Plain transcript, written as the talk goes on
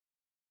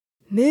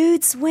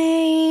Mood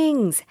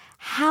swings.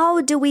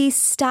 How do we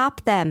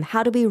stop them?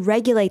 How do we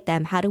regulate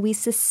them? How do we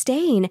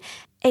sustain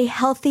a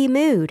healthy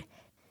mood?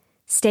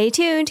 Stay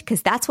tuned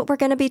because that's what we're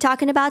going to be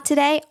talking about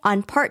today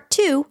on part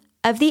 2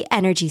 of the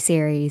Energy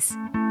series.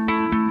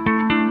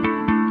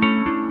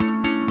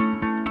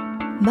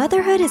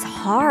 Motherhood is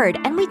hard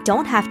and we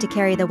don't have to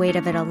carry the weight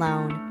of it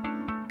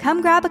alone.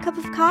 Come grab a cup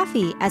of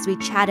coffee as we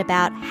chat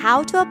about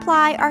how to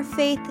apply our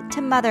faith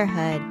to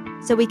motherhood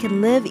so we can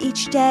live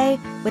each day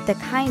with the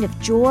kind of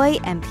joy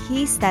and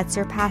peace that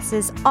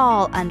surpasses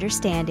all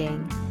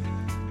understanding.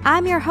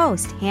 I'm your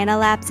host, Hannah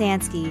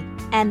Lapsansky,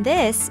 and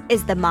this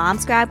is the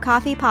Moms Grab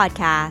Coffee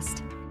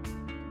podcast.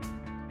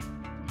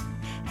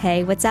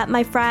 Hey, what's up,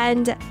 my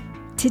friend?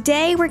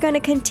 Today, we're going to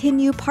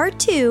continue part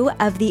 2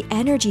 of the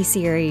Energy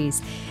series,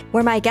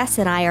 where my guests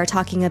and I are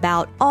talking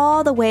about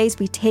all the ways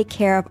we take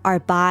care of our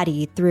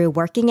body through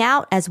working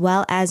out as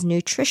well as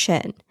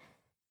nutrition.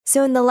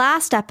 So in the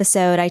last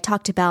episode, I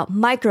talked about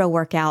micro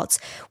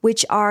workouts,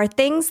 which are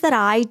things that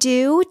I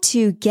do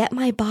to get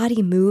my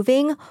body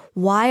moving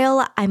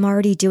while I'm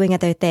already doing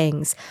other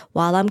things,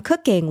 while I'm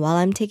cooking, while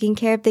I'm taking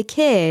care of the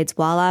kids,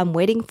 while I'm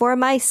waiting for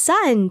my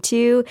son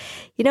to,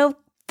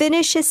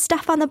 finish his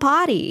stuff on the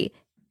potty.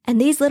 And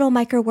these little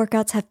micro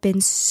workouts have been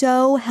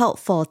so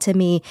helpful to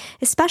me,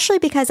 especially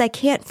because I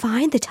can't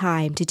find the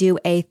time to do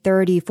a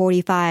 30,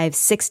 45,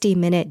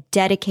 60-minute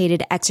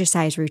dedicated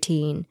exercise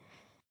routine.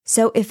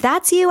 So if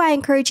that's you, I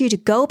encourage you to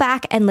go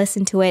back and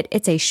listen to it.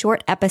 It's a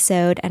short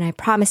episode, and I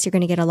promise you're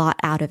going to get a lot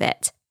out of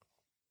it.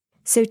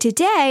 So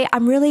today,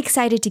 I'm really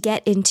excited to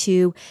get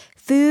into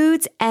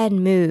foods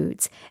and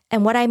moods.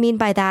 And what I mean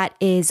by that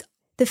is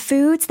the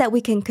foods that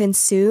we can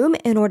consume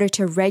in order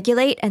to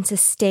regulate and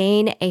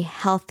sustain a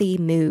healthy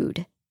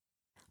mood.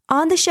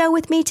 On the show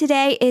with me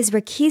today is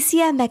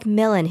Rekishia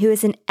McMillan, who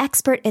is an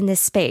expert in this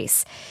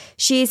space.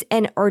 She's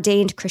an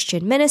ordained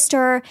Christian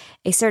minister,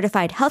 a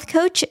certified health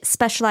coach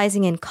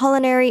specializing in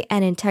culinary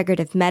and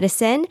integrative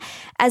medicine,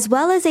 as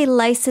well as a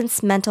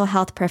licensed mental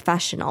health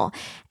professional.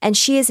 And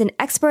she is an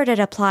expert at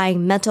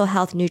applying mental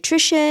health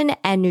nutrition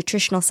and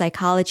nutritional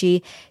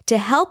psychology to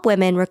help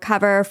women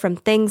recover from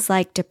things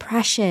like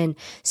depression,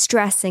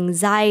 stress,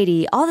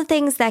 anxiety, all the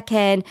things that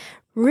can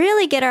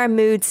really get our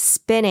moods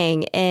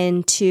spinning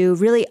into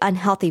really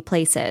unhealthy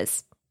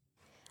places.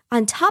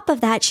 On top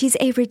of that, she's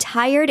a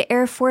retired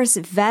Air Force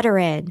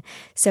veteran.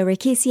 So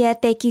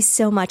Rekishia, thank you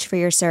so much for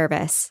your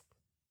service.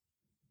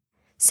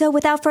 So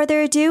without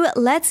further ado,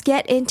 let's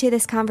get into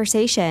this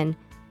conversation.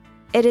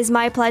 It is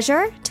my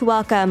pleasure to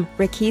welcome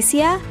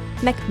Rekishia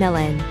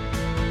McMillan.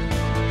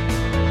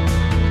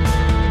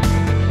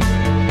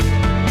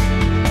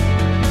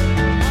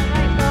 All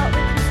right, well,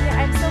 Rekishia,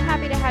 I'm so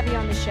happy to have you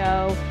on the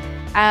show.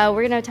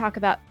 We're going to talk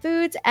about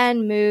foods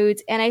and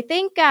moods. And I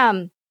think,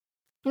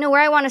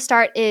 where I want to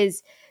start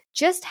is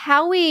just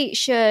how we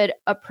should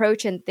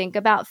approach and think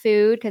about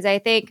food. Because I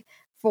think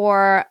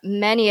for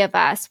many of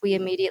us, we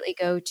immediately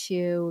go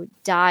to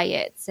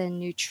diets and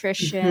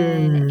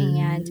nutrition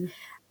and,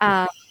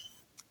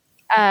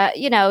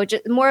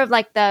 just more of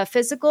like the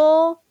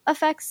physical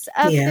effects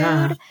of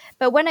food.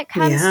 But when it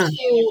comes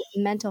to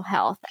mental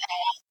health,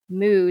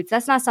 moods,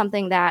 that's not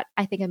something that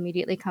I think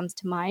immediately comes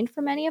to mind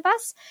for many of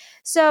us.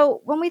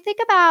 So when we think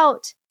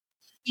about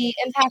the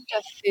impact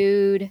of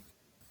food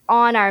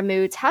on our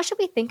moods, how should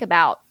we think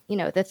about,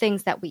 the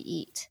things that we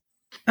eat?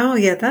 Oh,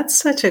 yeah, that's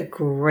such a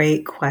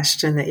great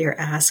question that you're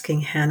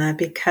asking, Hannah,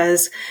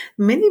 because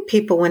many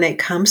people, when it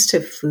comes to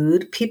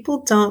food,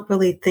 people don't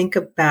really think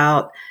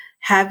about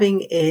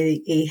having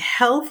a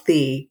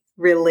healthy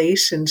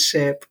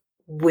relationship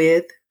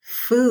with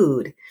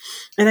food.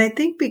 And I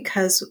think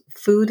because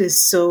food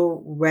is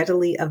so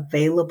readily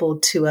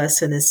available to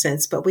us in a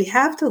sense, but we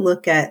have to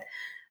look at,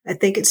 I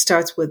think it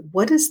starts with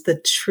what is the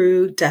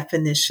true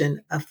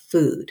definition of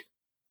food?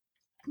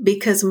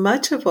 Because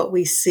much of what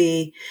we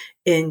see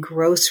in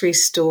grocery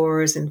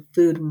stores and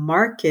food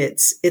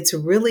markets, it's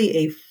really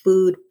a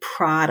food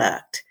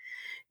product,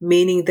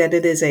 meaning that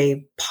it is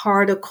a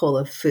particle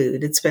of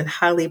food. It's been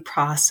highly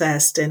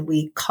processed and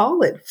we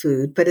call it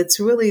food, but it's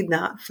really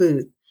not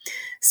food.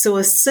 So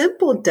a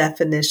simple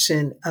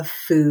definition of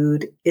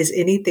food is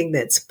anything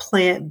that's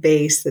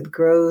plant-based, that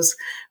grows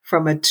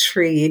from a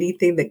tree,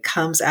 anything that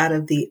comes out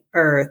of the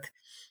earth,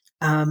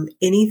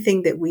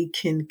 anything that we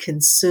can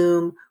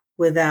consume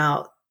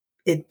without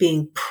it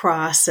being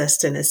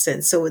processed in a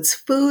sense. So it's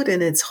food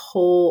in its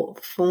whole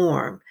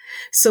form.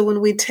 So when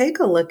we take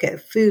a look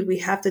at food, we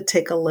have to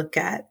take a look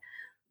at,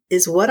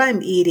 is what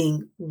I'm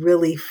eating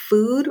really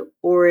food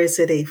or is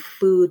it a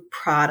food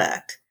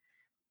product?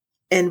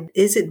 And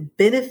is it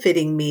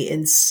benefiting me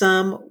in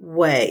some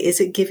way? Is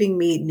it giving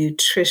me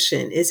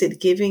nutrition? Is it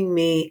giving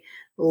me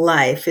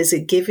life? Is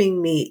it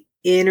giving me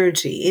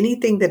energy?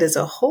 Anything that is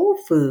a whole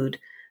food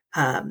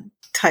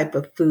type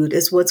of food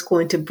is what's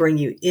going to bring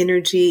you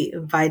energy,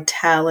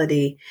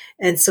 vitality.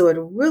 And so it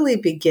really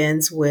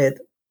begins with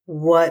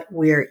what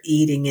we're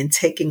eating and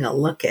taking a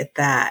look at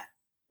that.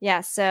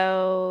 Yeah,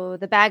 so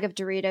the bag of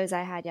Doritos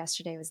I had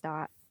yesterday was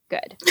not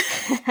good.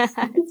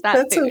 It's not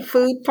That's a food.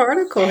 food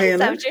particle, Is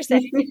that Hannah. what you're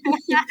saying?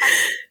 A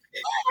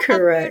food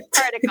Correct.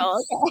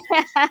 particle.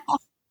 Okay.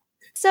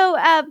 So,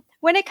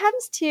 when it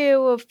comes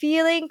to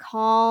feeling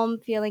calm,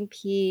 feeling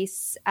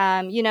peace,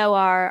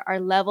 our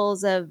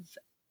levels of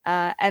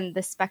and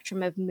the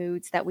spectrum of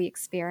moods that we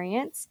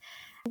experience,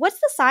 what's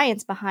the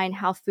science behind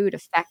how food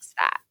affects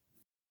that?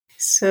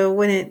 So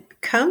when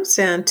it comes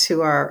down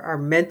to our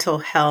mental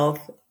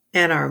health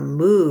and our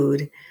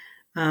mood,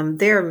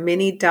 there are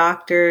many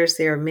doctors,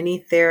 there are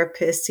many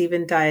therapists,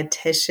 even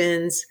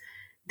dietitians.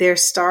 They're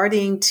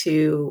starting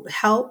to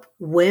help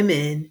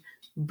women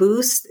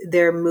boost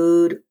their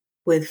mood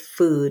with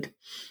food.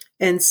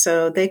 And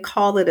so they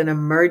call it an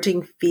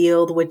emerging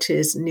field, which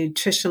is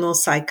nutritional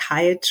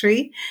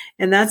psychiatry.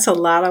 And that's a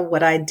lot of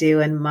what I do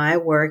in my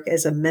work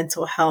as a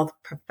mental health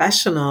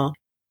professional.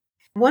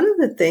 One of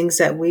the things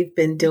that we've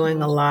been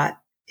doing a lot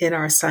in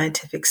our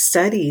scientific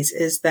studies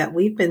is that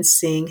we've been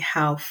seeing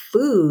how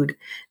food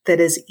that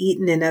is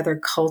eaten in other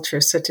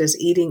cultures, such as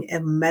eating a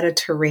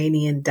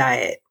Mediterranean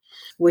diet,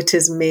 which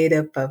is made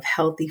up of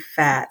healthy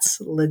fats,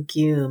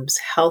 legumes,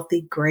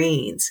 healthy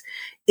grains,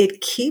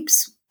 it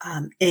keeps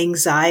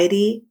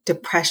anxiety,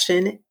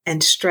 depression,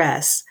 and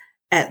stress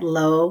at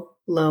low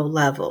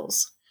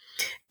levels.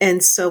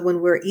 And so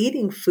when we're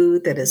eating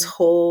food that is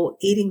whole,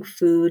 eating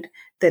food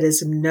that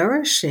is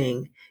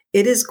nourishing,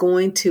 it is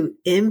going to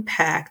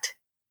impact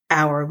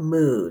our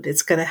mood.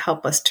 It's going to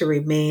help us to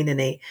remain in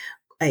a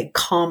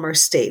calmer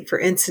state. For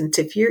instance,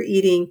 if you're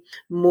eating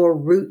more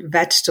root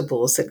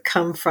vegetables that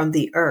come from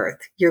the earth,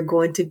 you're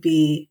going to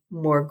be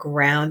more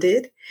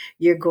grounded.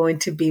 You're going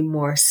to be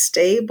more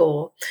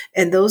stable.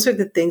 And those are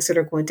the things that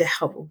are going to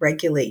help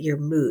regulate your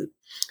mood.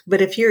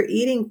 But if you're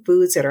eating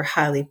foods that are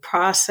highly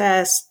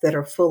processed, that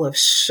are full of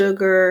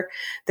sugar,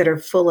 that are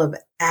full of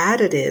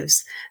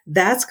additives,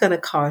 that's going to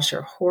cause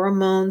your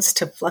hormones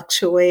to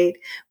fluctuate,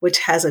 which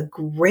has a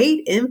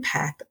great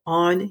impact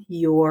on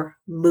your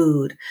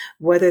mood,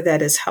 whether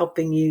that is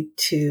helping you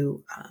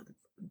to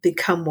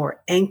become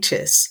more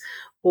anxious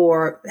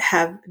or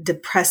have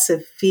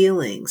depressive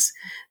feelings.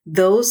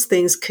 Those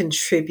things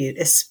contribute,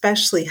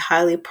 especially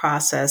highly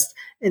processed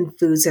and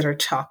foods that are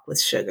chocked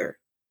with sugar.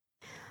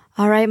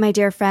 All right, my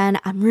dear friend,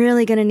 I'm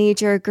really going to need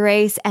your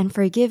grace and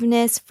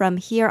forgiveness from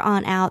here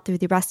on out through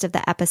the rest of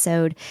the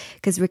episode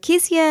because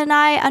Rekishia and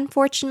I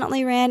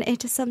unfortunately ran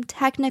into some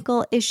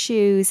technical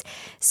issues.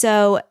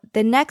 So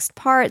the next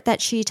part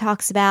that she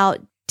talks about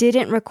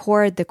didn't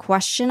record the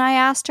question I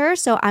asked her,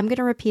 so I'm going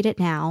to repeat it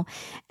now.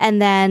 And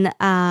then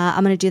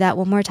I'm going to do that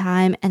one more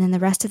time. And then the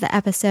rest of the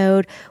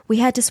episode, we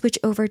had to switch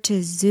over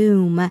to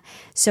Zoom.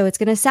 So it's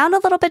going to sound a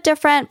little bit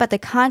different, but the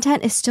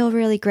content is still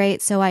really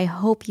great. So I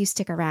hope you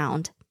stick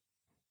around.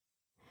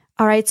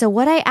 All right, so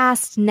what I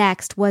asked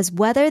next was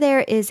whether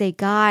there is a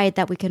guide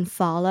that we can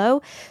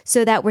follow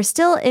so that we're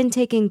still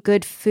intaking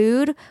good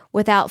food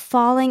without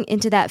falling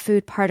into that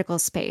food particle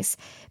space.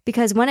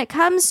 Because when it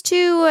comes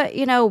to,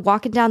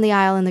 walking down the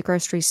aisle in the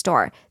grocery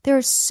store, there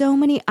are so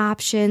many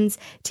options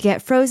to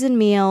get frozen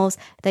meals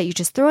that you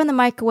just throw in the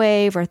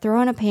microwave or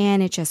throw in a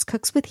pan. It just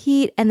cooks with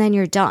heat and then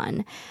you're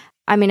done.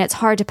 I mean, it's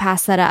hard to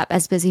pass that up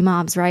as busy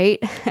moms, right?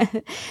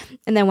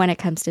 And then when it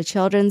comes to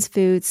children's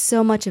food,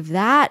 so much of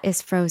that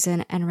is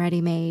frozen and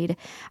ready-made.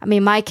 I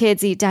mean, my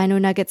kids eat Dino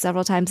Nuggets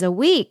several times a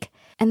week,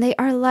 and they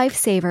are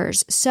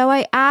lifesavers. So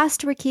I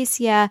asked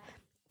Rekishia,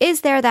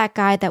 is there that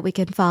guide that we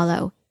can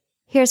follow?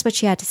 Here's what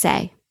she had to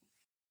say.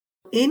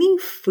 Any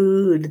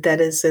food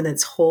that is in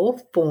its whole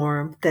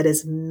form that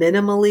is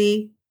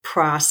minimally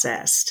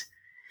processed.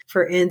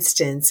 For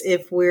instance,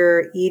 if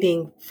we're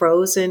eating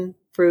frozen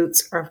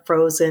fruits or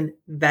frozen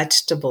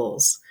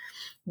vegetables,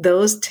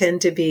 those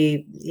tend to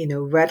be,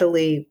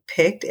 readily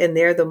picked, and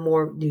they're the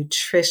more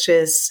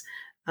nutritious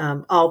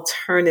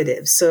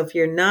alternatives. So if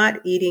you're not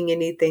eating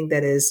anything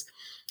that is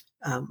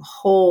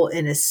whole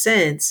in a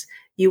sense,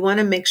 you want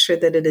to make sure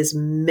that it is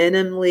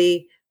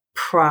minimally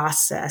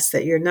processed,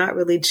 that you're not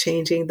really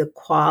changing the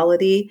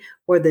quality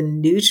or the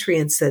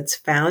nutrients that's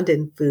found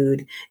in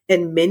food.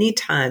 And many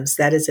times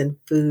that is in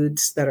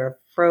foods that are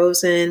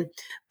frozen.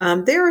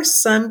 There are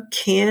some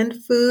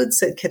canned foods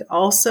that could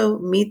also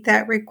meet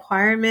that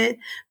requirement,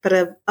 but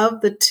of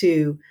the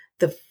two,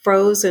 the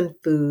frozen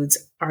foods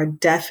are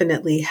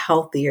definitely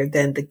healthier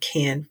than the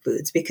canned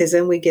foods, because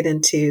then we get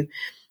into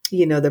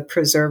the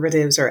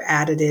preservatives or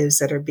additives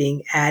that are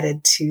being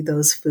added to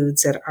those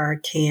foods that are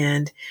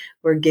canned.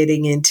 We're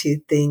getting into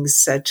things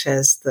such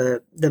as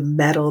the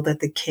metal that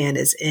the can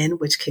is in,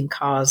 which can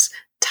cause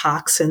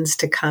toxins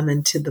to come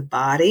into the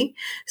body.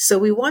 So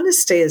we want to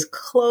stay as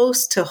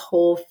close to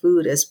whole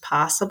food as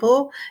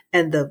possible.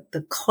 And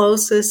the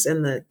closest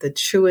and the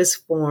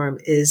truest form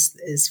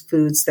is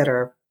foods that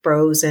are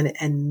frozen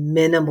and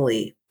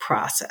minimally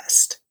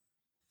processed.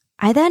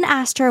 I then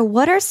asked her,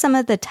 what are some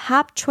of the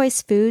top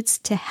choice foods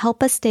to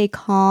help us stay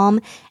calm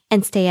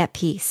and stay at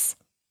peace?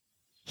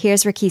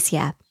 Here's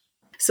Rekishia.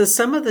 So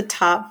some of the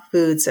top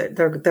foods that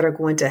are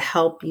going to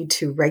help you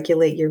to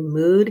regulate your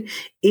mood,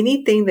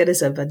 anything that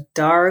is of a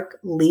dark,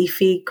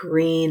 leafy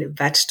green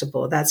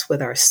vegetable. That's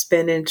with our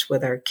spinach,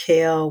 with our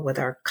kale, with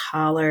our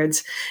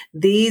collards.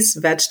 These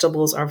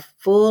vegetables are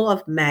full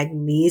of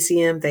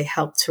magnesium. They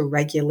help to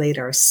regulate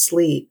our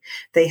sleep.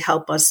 They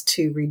help us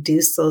to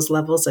reduce those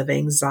levels of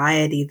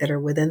anxiety that are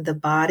within the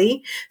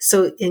body.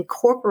 So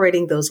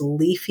incorporating those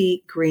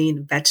leafy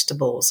green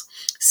vegetables,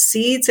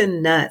 seeds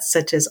and nuts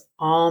such as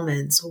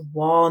almonds,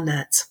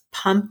 walnuts,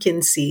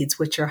 pumpkin seeds,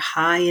 which are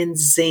high in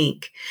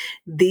zinc.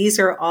 These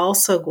are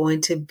also going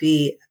to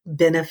be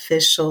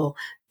beneficial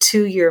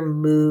to your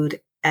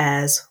mood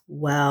as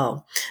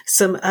well.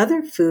 Some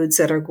other foods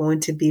that are going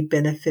to be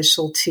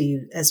beneficial to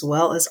you as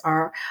well as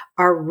our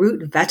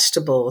root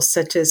vegetables,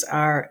 such as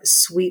our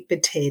sweet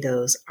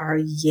potatoes, our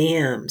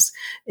yams.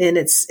 And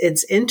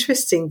it's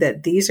interesting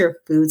that these are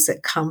foods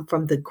that come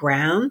from the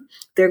ground.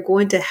 They're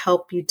going to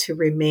help you to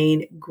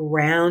remain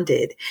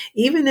grounded.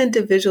 Even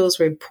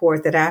individuals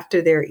report that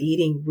after they're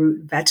eating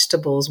root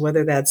vegetables,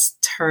 whether that's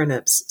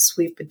turnips,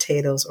 sweet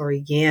potatoes, or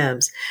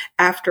yams,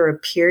 after a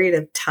period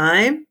of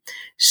time,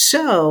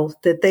 show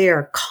that they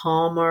are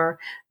calmer,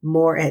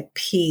 more at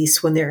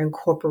peace when they're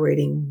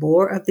incorporating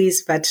more of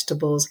these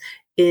vegetables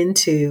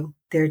into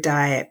their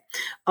diet.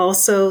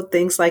 Also,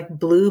 things like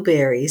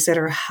blueberries that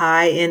are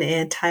high in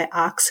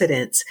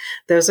antioxidants.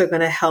 Those are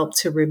going to help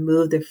to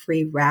remove the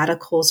free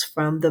radicals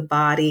from the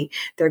body.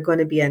 They're going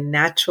to be a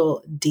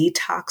natural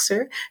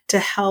detoxer to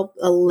help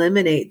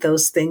eliminate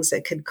those things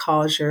that could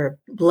cause your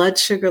blood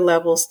sugar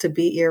levels to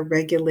be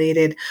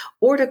irregulated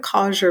or to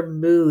cause your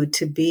mood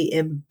to be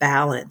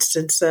imbalanced.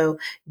 And so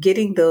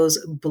getting those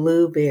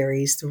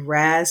blueberries, the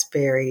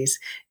raspberries,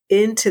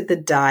 into the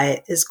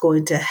diet is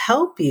going to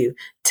help you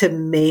to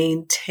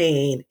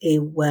maintain a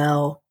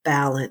well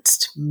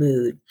balanced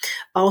mood.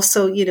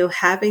 Also,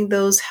 having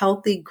those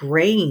healthy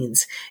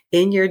grains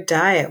in your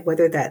diet,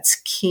 whether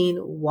that's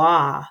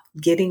quinoa,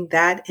 getting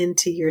that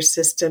into your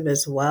system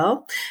as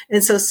well.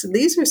 And so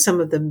these are some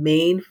of the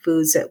main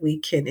foods that we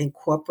can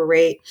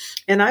incorporate.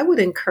 And I would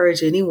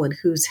encourage anyone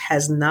who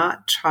has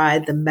not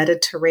tried the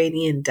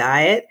Mediterranean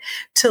diet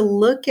to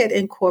look at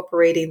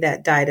incorporating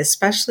that diet,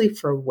 especially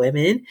for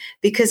women,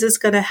 because it's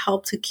going to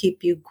help to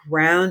keep you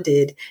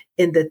grounded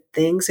in the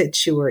things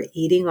that you are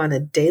eating on a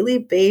daily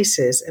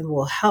basis and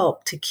will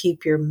help to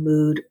keep your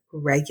mood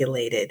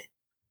regulated.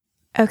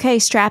 Okay,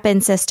 strap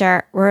in,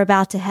 sister. We're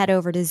about to head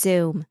over to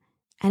Zoom.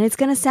 And it's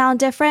going to sound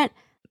different,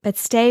 but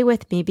stay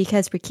with me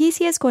because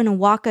Rekishia is going to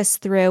walk us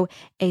through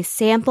a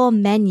sample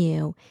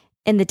menu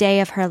in the day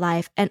of her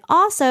life. And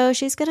also,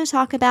 she's going to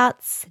talk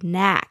about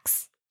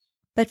snacks.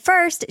 But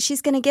first,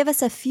 she's going to give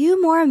us a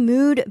few more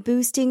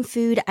mood-boosting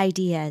food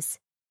ideas.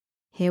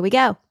 Here we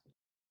go.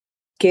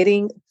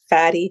 Getting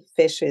fatty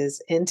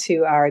fishes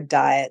into our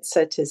diet,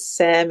 such as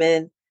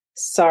salmon,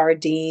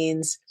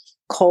 sardines,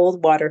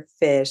 cold water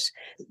fish.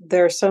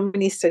 There are so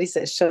many studies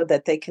that show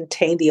that they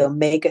contain the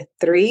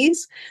omega-3s,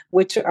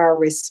 which are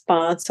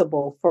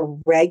responsible for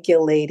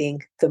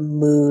regulating the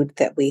mood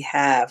that we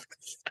have.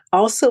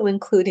 Also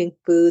including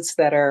foods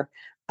that are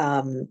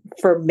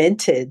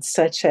fermented,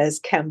 such as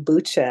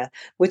kombucha,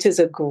 which is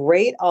a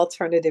great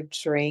alternative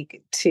drink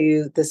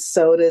to the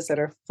sodas that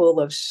are full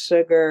of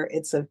sugar.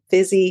 It's a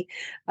fizzy,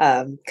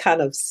 kind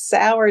of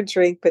sour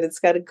drink, but it's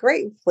got a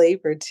great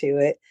flavor to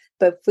it.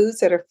 But foods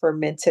that are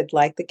fermented,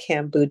 like the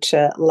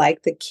kombucha,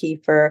 like the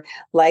kefir,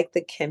 like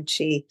the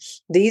kimchi,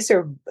 these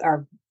are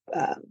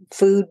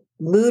food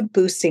mood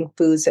boosting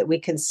foods that we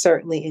can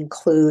certainly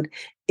include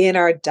in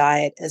our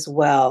diet as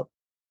well.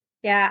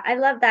 Yeah, I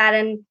love that.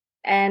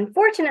 And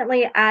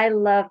fortunately, I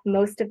love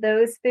most of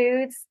those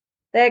foods.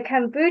 The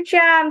kombucha,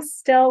 I'm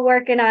still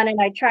working on it.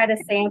 I tried a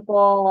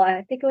sample,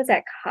 I think it was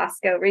at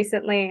Costco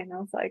recently, and I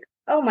was like,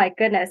 oh my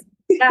goodness,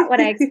 not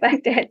what I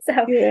expected. So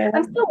yeah.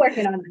 I'm still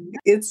working on that.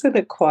 It's an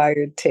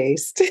acquired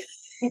taste.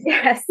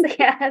 Yes.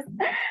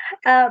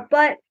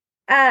 But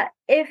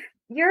if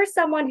you're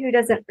someone who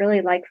doesn't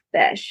really like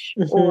fish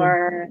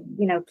or,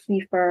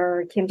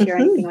 kefir, kimchi or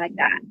anything like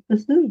that,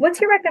 what's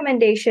your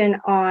recommendation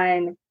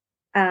on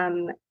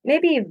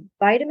maybe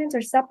vitamins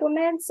or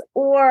supplements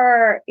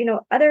or,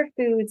 other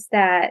foods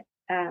that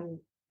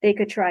they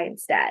could try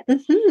instead?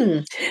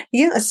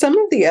 Yeah, some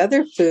of the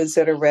other foods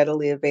that are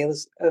readily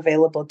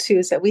available too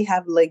is that we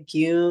have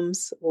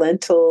legumes,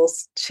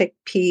 lentils,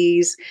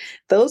 chickpeas.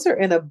 Those are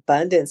in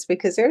abundance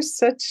because there's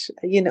such,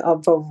 a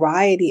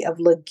variety of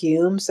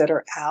legumes that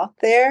are out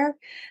there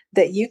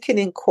that you can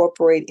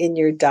incorporate in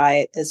your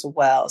diet as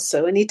well.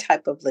 So any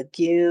type of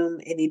legume,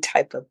 any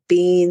type of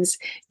beans,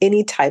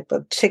 any type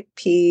of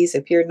chickpeas,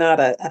 if you're not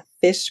a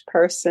fish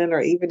person, or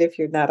even if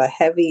you're not a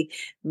heavy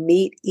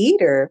meat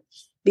eater,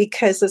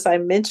 because as I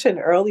mentioned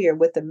earlier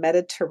with the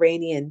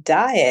Mediterranean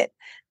diet,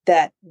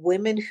 that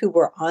women who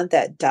were on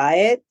that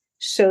diet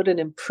showed an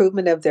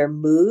improvement of their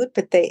mood,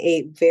 but they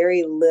ate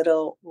very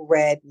little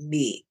red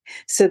meat.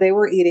 So they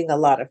were eating a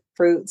lot of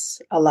fruits,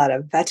 a lot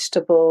of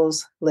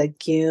vegetables,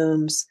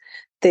 legumes,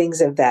 things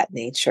of that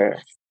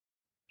nature.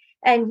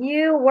 And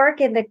you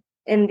work in the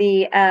in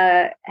the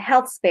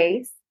health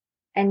space,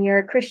 and you're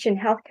a Christian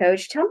health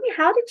coach. Tell me,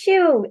 how did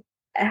you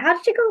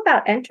go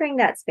about entering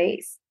that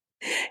space?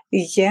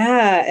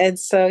 Yeah. And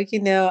so,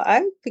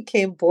 I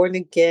became born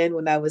again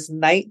when I was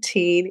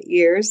 19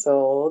 years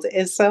old.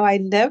 And so I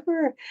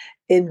never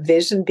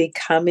envisioned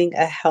becoming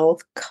a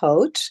health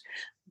coach.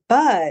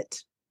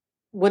 But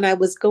when I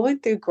was going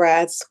through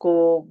grad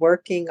school,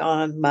 working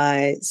on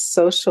my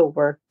social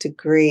work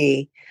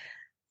degree,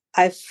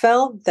 I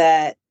felt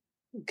that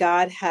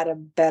God had a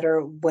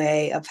better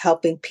way of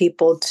helping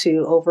people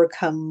to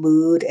overcome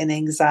mood and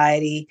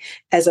anxiety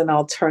as an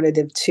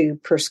alternative to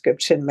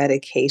prescription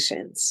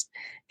medications.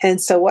 And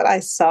so what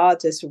I saw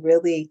just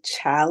really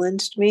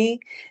challenged me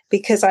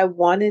because I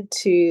wanted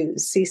to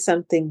see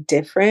something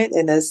different.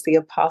 And as the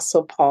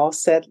Apostle Paul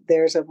said,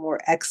 there's a more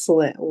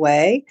excellent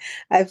way.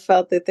 I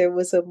felt that there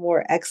was a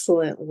more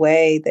excellent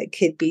way that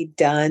could be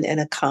done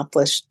and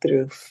accomplished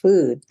through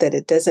food, that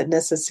it doesn't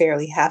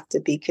necessarily have to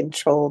be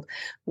controlled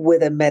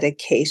with a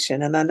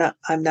medication. And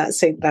I'm not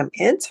saying that I'm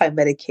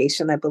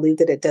anti-medication. I believe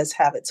that it does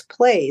have its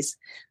place,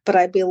 but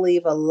I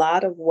believe a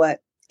lot of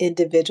what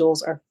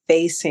individuals are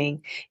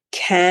facing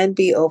can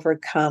be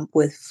overcome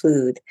with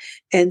food.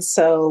 And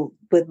so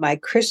with my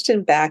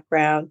Christian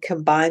background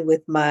combined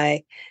with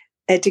my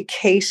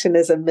education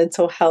as a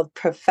mental health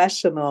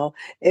professional,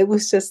 it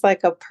was just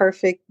like a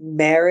perfect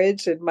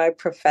marriage in my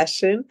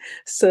profession,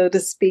 so to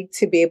speak,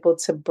 to be able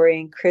to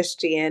bring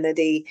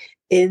Christianity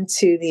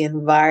into the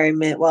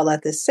environment while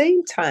at the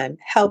same time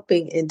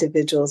helping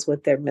individuals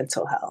with their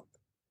mental health.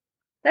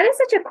 That is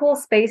such a cool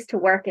space to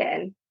work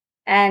in,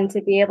 and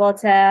to be able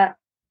to,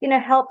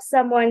 help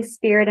someone's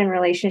spirit and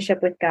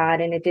relationship with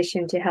God in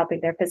addition to helping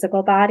their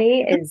physical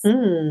body is,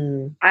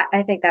 Mm.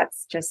 I think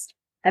that's just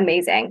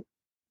amazing.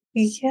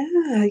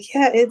 Yeah,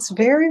 it's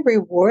very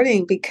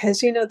rewarding because,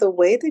 the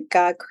way that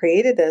God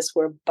created us,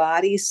 we're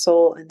body,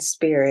 soul, and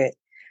spirit.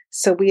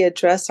 So we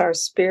address our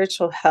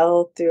spiritual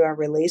health through our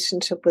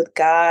relationship with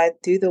God,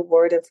 through the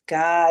Word of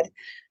God.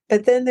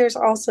 But then there's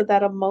also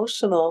that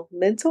emotional,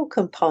 mental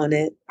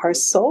component, our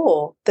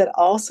soul, that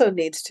also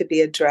needs to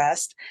be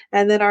addressed,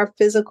 and then our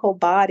physical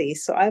body.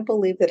 So I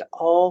believe that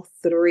all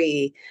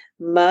three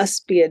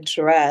must be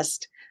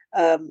addressed,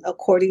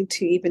 according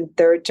to even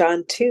 3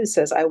 John 2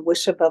 says, I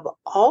wish above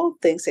all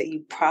things that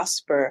you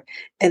prosper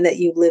and that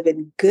you live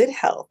in good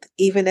health,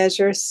 even as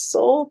your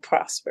soul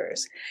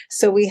prospers.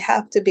 So we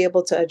have to be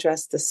able to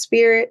address the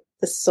spirit,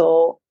 the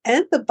soul,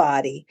 and the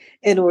body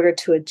in order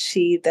to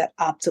achieve that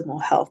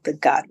optimal health that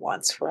God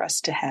wants for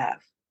us to have.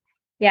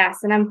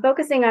 Yes, and I'm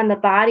focusing on the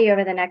body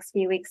over the next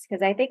few weeks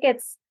because I think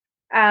it's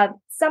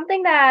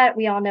something that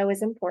we all know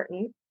is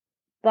important,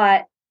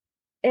 but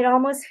it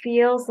almost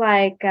feels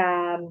like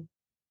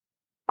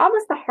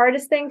almost the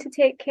hardest thing to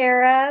take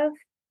care of,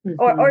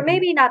 or Mhm.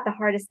 maybe not the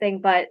hardest thing,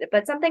 but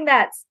something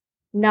that's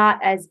not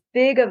as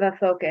big of a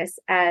focus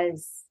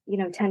as,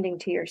 tending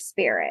to your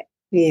spirit.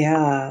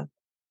 Yeah.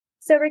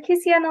 So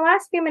Rekishia, in the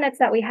last few minutes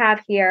that we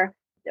have here,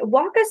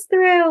 walk us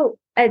through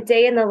a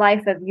day in the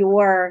life of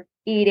your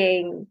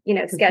eating,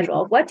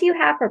 schedule. What do you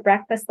have for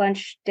breakfast,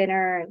 lunch,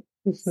 dinner,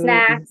 Mhm.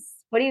 snacks?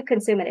 What do you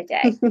consume in a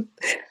day?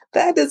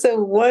 That is a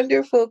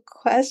wonderful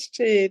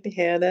question,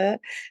 Hannah.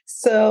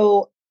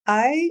 So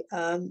I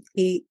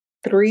eat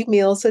 3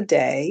 meals a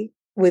day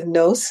with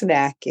no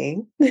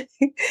snacking.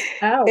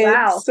 Oh, And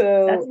wow. That's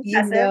so,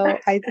 impressive.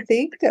 I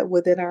think that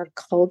within our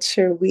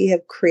culture, we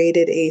have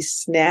created a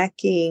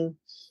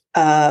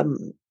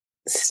um,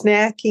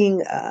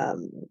 snacking,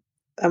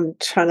 I'm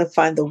trying to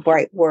find the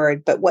right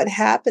word, but what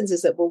happens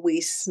is that when we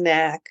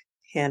snack,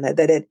 Hannah,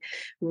 that it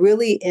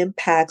really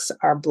impacts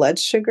our blood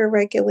sugar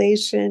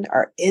regulation,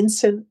 our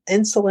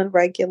insulin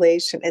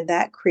regulation, and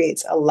that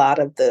creates a lot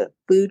of the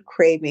food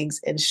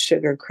cravings and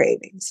sugar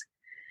cravings.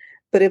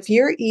 But if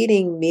you're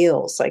eating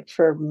meals, like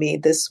for me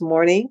this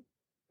morning,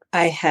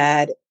 I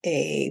had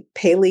a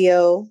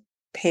paleo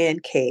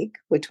pancake,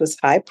 which was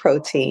high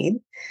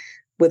protein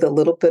with a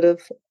little bit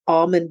of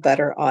almond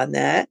butter on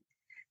that.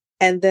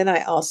 And then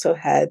I also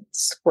had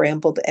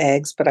scrambled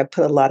eggs, but I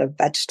put a lot of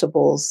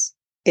vegetables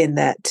in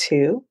that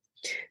too.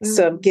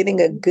 So I'm getting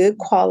a good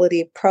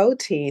quality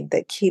protein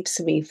that keeps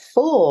me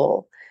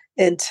full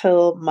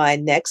until my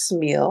next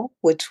meal,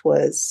 which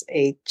was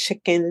a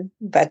chicken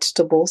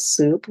vegetable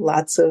soup,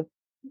 lots of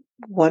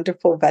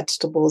wonderful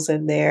vegetables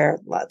in there,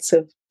 lots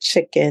of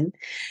chicken.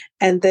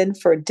 And then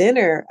for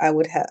dinner,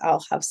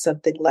 I'll have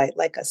something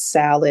like a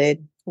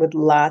salad with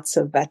lots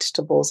of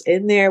vegetables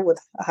in there with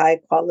high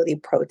quality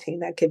protein.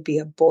 That could be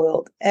a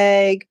boiled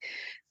egg,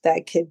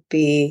 that could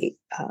be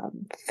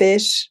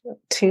fish,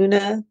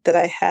 tuna that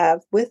I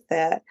have with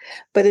that.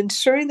 But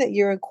ensuring that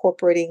you're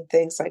incorporating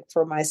things like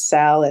for my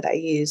salad, I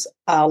use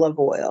olive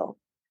oil.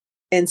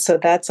 And so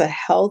that's a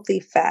healthy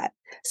fat.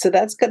 So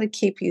that's going to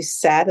keep you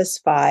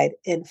satisfied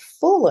and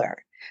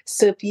fuller.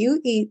 So if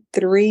you eat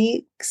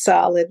 3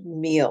 solid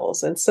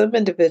meals, and some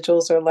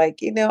individuals are like,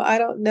 I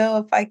don't know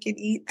if I can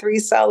eat 3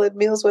 solid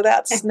meals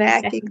without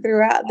snacking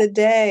throughout the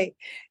day.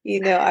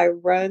 I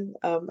run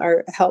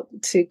or help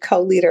to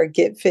co lead our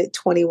Get Fit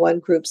 21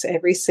 groups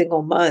every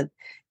single month.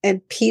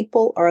 And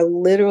people are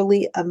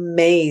literally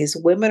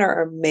amazed. Women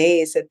are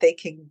amazed that they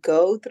can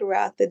go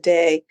throughout the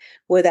day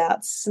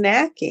without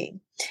snacking.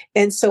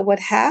 And so what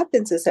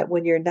happens is that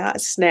when you're not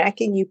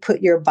snacking, you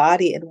put your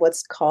body in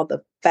what's called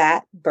the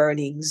fat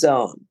burning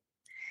zone,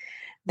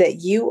 that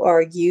you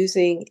are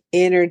using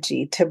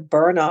energy to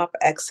burn off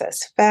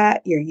excess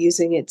fat. You're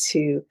using it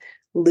to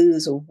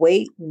lose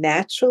weight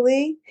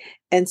naturally.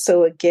 And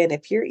so again,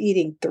 if you're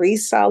eating 3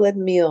 solid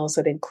meals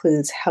that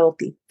includes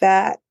healthy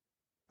fat,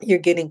 you're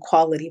getting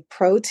quality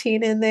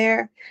protein in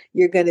there,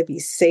 you're going to be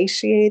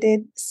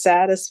satiated,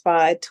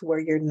 satisfied to where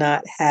you're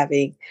not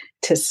having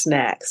to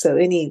snack. So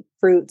any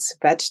fruits,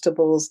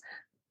 vegetables,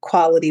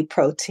 quality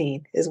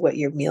protein is what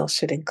your meal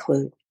should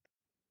include.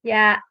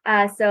 Yeah.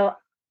 So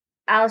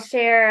I'll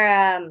share,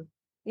 I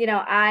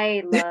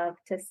love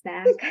to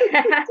snack.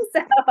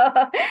 So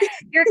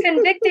you're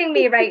convicting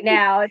me right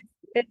now.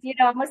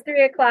 It's almost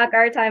 3:00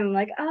 our time. I'm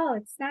like, oh,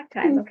 it's snack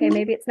time. Okay,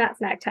 maybe it's not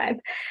snack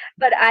time.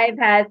 But I've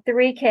had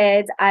 3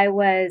 kids. I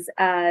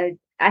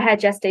had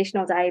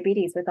gestational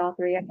diabetes with all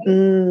 3 of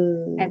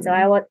them. And so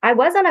I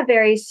was on a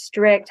very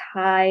strict,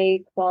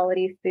 high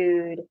quality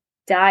food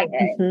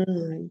diet.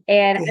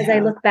 And as I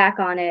look back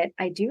on it,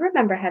 I do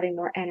remember having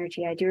more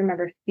energy. I do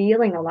remember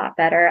feeling a lot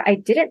better. I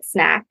didn't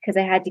snack because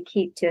I had to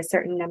keep to a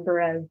certain number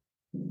of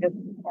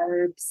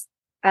carbs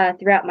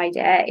throughout my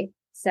day.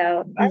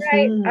 So, all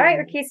right,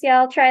 Rekishia,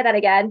 I'll try that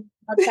again.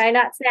 I'll try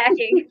not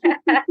snacking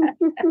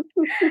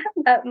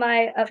up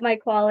my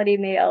quality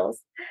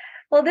meals.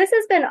 Well, this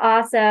has been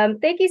awesome.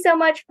 Thank you so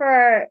much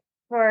for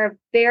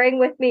bearing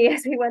with me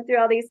as we went through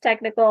all these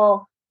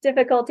technical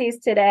difficulties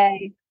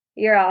today.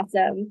 You're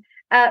awesome.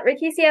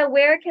 Rekishia,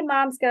 where can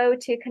moms go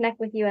to connect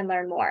with you and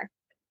learn more?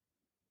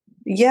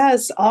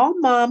 Yes, all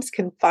moms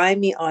can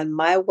find me on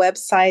my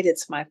website.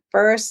 It's my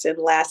first and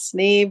last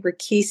name,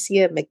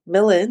 Rekishia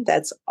McMillan.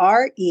 That's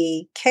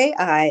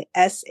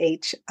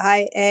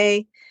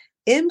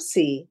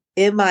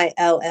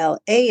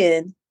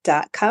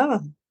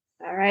RekishiaMcMillan.com.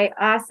 All right,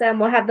 awesome.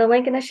 We'll have the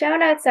link in the show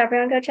notes, so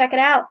everyone go check it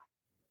out.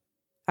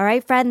 All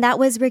right, friend, that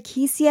was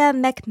Rekishia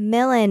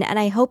McMillan, and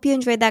I hope you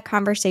enjoyed that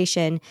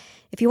conversation.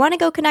 If you want to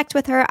go connect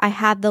with her, I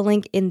have the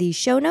link in the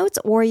show notes,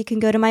 or you can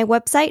go to my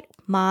website,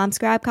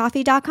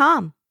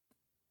 momsgrabcoffee.com.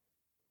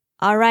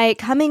 All right,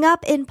 coming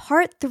up in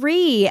part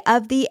 3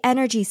 of the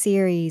Energy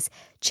series,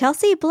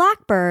 Chelsea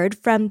Blackbird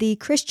from the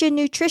Christian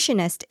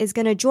Nutritionist is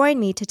going to join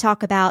me to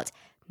talk about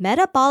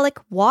metabolic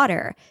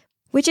water,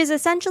 which is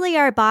essentially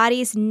our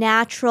body's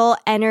natural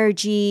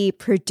energy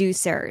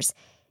producers.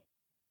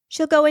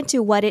 She'll go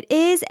into what it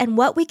is and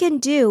what we can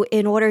do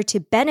in order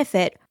to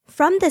benefit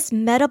from this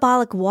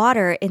metabolic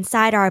water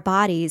inside our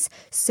bodies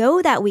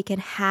so that we can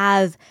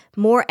have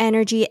more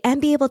energy and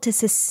be able to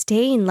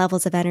sustain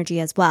levels of energy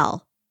as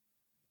well.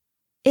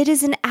 It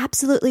is an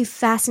absolutely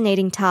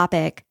fascinating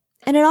topic,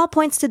 and it all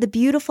points to the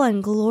beautiful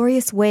and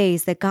glorious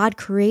ways that God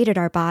created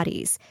our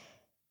bodies.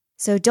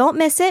 So don't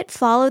miss it.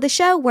 Follow the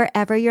show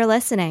wherever you're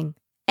listening.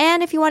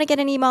 And if you want to get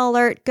an email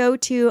alert, go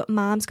to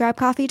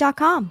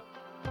momsgrabcoffee.com.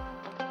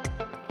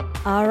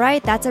 All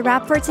right, that's a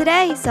wrap for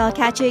today. So I'll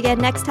catch you again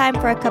next time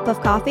for a cup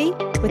of coffee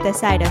with a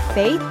side of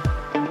faith,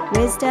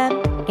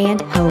 wisdom,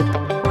 and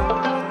hope.